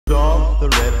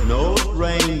red-nosed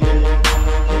reindeer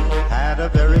had a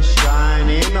very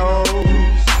shiny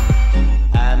nose,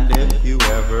 and if you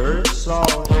ever saw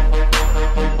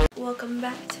it. Welcome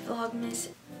back to Vlogmas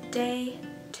Day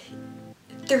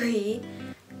 3,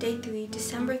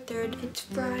 December 3rd. It's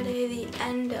Friday, the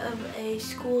end of a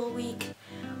school week.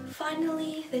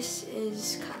 Finally, this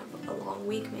is kind of a long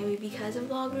week, maybe because of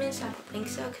Vlogmas. I don't think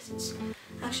so, because it's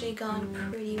actually gone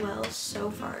pretty well so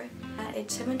far.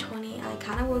 It's 7:20. I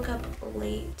kind of woke up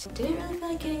late. Didn't really feel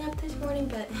like getting up this morning,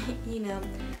 but you know,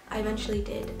 I eventually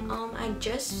did. I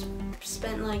just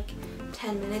spent like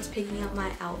 10 minutes picking out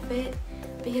my outfit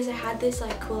because I had this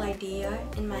like cool idea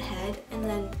in my head, and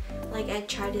then like I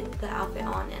tried the outfit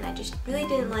on and I just really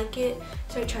didn't like it,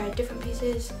 so I tried different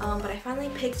pieces, but I finally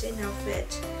picked an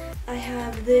outfit. I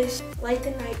have this Light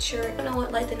the Night shirt. I don't know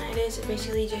what Light the Night is. It's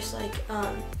basically just like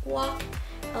walk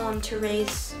to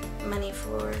raise money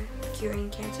for curing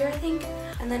cancer, I think.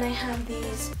 And then I have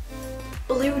these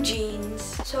blue jeans.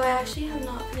 So I actually have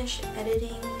not finished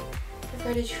editing the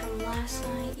footage from last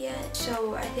night yet,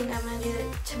 so I think I'm gonna do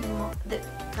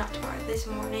that this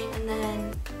morning, and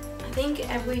then I think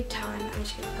every time I'm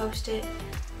just gonna post it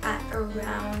at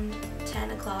around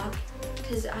 10 o'clock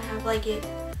because I have like it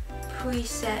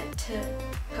preset to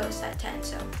post at 10,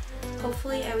 so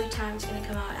hopefully every time it's gonna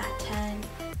come out at 10,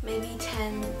 maybe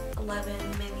 10, 11,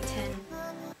 maybe 10,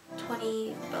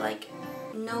 20, but like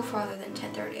no farther than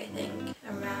 10:30, I think,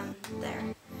 around there.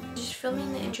 Just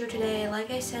filming the intro today. Like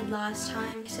I said last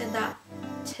time, I said that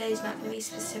today's not gonna be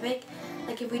specific.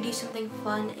 Like if we do something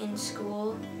fun in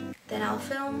school, then I'll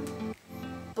film,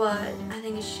 but I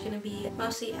think it's just gonna be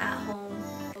mostly at home.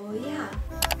 Oh yeah.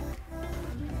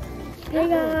 Hey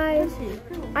guys,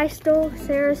 I stole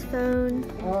Sarah's phone.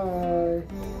 Hi.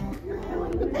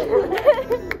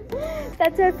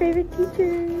 That's our favorite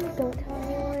teacher. Don't tell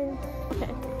anyone.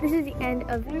 Okay. This is the end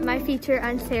of my feature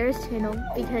on Sarah's channel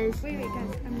because... Wait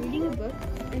guys, I'm reading a book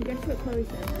and guess what Chloe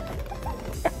said?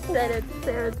 That it's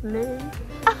Sarah's mean.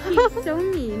 She's so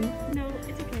mean. No,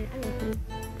 it's okay. I love her.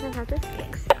 Can I have this?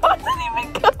 Thanks. It wasn't even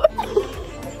going.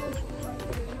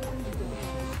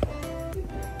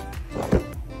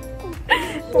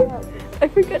 I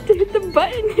forgot to hit the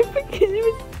button because it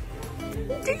was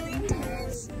doing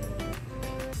this.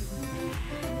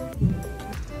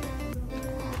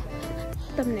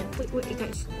 Thumbnail. Wait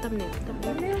guys. Thumbnail.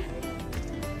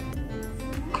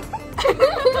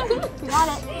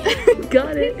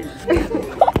 Got it.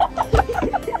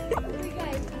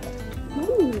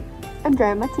 Ooh, I'm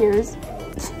drying my tears.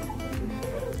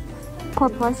 Core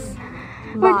Plus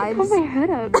vibes. Put my head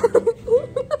up.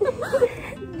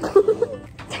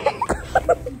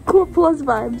 Core Plus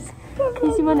vibes. In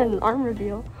case you wanted an arm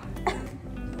reveal.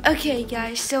 Okay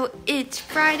guys, so it's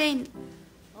Friday.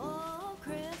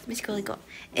 Miss Gully Go.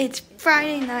 It's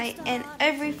Friday night, and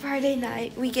every Friday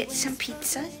night we get some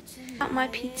pizza. Got my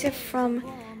pizza from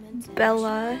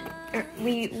Bella.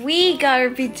 We got our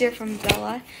pizza from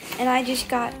Bella, and I just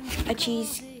got a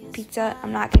cheese pizza.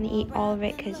 I'm not gonna eat all of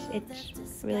it because it's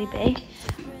really big.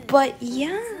 But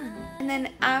yeah. And then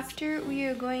after, we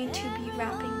are going to be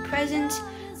wrapping presents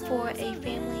for a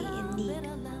family in need.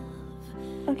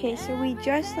 Okay, so we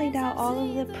just laid out all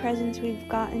of the presents we've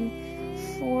gotten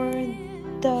for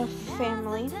the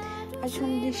family. I just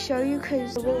wanted to show you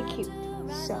because they're really cute.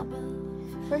 So,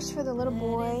 first for the little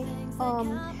boy,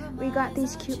 we got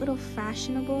these cute little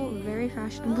very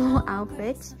fashionable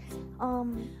outfits.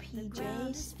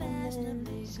 PJs, and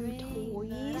then some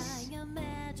toys,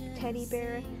 teddy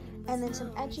bear, and then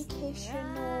some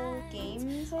educational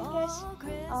games, I guess.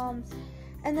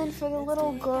 And then for the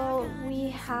little girl,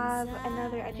 we have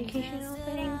another educational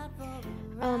thing,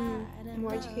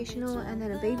 more educational, and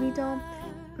then a baby doll,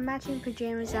 matching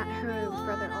pajamas that her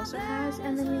brother also has,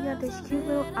 and then we got this cute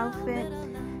little outfit.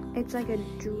 It's like a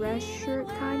dress shirt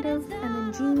kind of,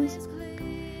 and then jeans,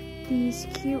 these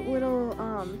cute little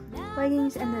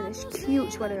leggings, and then this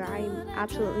cute sweater. I'm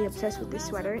absolutely obsessed with this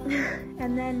sweater.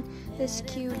 And then this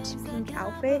cute pink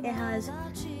outfit. It has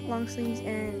long sleeves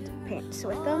and pants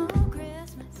with them.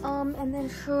 And then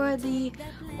for the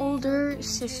older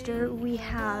sister, we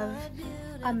have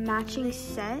a matching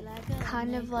set,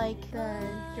 kind of like the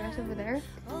dress over there,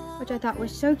 which I thought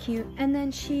was so cute. And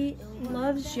then she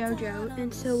loves JoJo,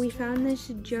 and so we found this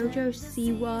JoJo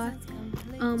Siwa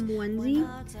onesie.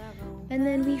 And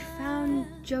then we found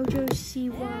JoJo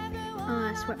Siwa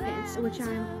sweatpants, which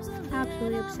I'm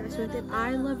absolutely obsessed with. If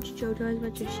I loved JoJo as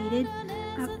much as she did,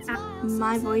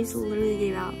 my voice literally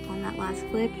gave out on that last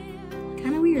clip.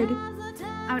 Kind of weird.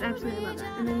 I would absolutely love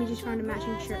that. And then we just found a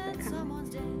matching shirt that kind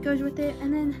of goes with it.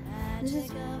 And then this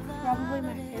is probably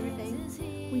my favorite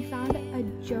thing. We found a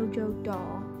JoJo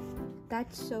doll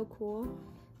That's so cool.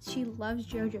 She loves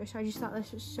JoJo, so I just thought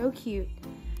this was so cute.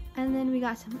 And then we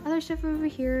got some other stuff over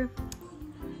here.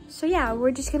 So yeah,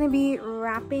 we're just gonna be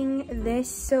wrapping this.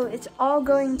 So it's all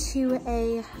going to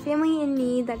a family in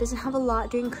need that doesn't have a lot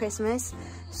during Christmas.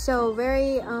 So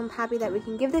very happy that we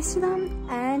can give this to them,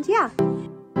 and yeah.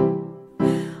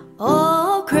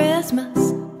 Oh,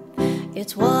 Christmas,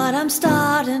 it's what I'm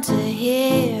starting to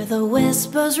hear. The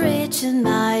whispers reaching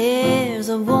my ears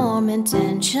of warm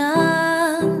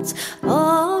intentions.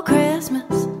 Oh,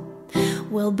 Christmas,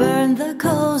 we'll burn the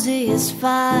coziest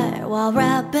fire while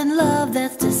wrapping love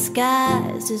that's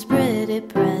disguised as pretty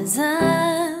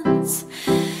presents.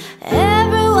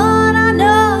 Everyone I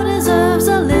know deserves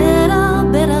a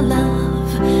little bit of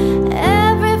love.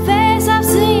 Every face I've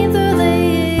seen through the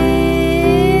year.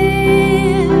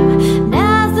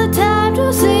 Now's the time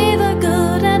to see the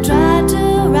good and try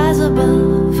to rise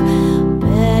above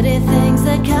petty things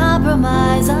that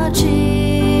compromise our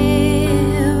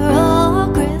cheer. Oh,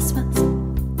 Christmas,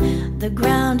 the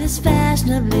ground is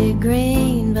fashionably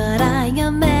green, but I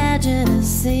imagine a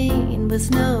scene with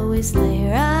snowy sleigh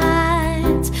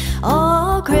rides.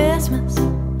 Oh, Christmas,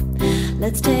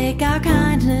 let's take our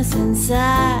kindness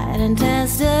inside and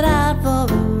test it out for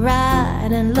a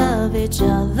ride and love each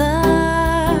other.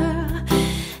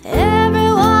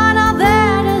 Everyone out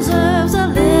there deserves a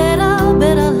little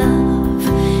bit of love,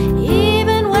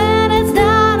 even when it's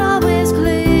not always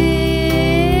clear.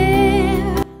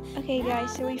 Okay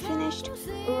guys, so we finished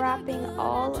wrapping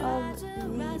all of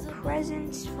the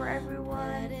presents for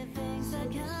everyone. So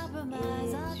this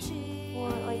is for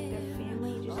like their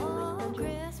family, just with like a bunch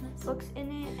of books in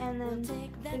it, and then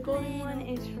the golden one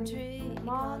is for the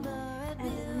mom,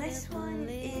 and then this one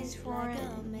is for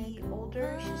the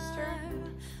older sister,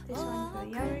 this one for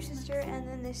the younger sister, and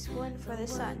then this one for the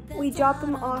son. We drop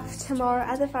them off tomorrow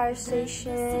at the fire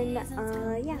station. Yeah.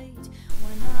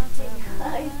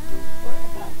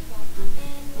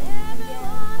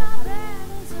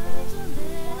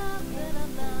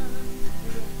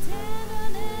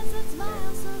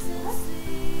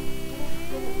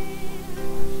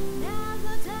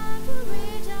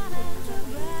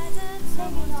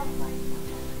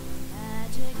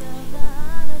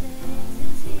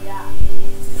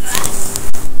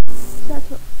 That's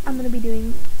what I'm gonna be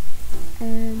doing,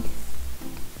 and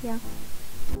yeah.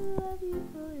 Love you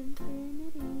for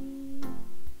infinity.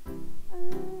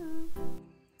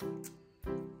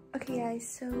 Okay guys,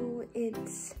 so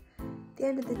it's the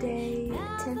end of the day,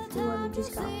 10th floor. We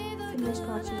just got finished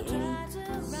watching Annie.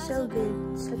 So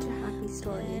good, such a happy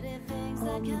story.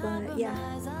 But yeah,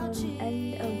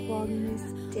 end of Vlogmas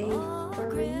day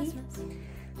 3.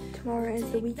 Tomorrow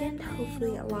is the weekend.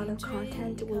 Hopefully a lot of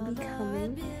content will be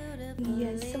coming. Thank you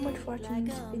guys so much for watching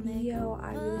this video.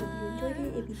 I really hope you enjoyed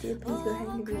it. If you did, please go ahead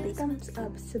and give me a big thumbs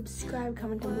up, subscribe,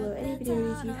 comment down below any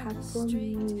videos you have for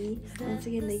me. Once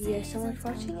again, thank you guys so much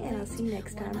for watching, and I'll see you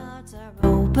next time.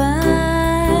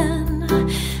 Open.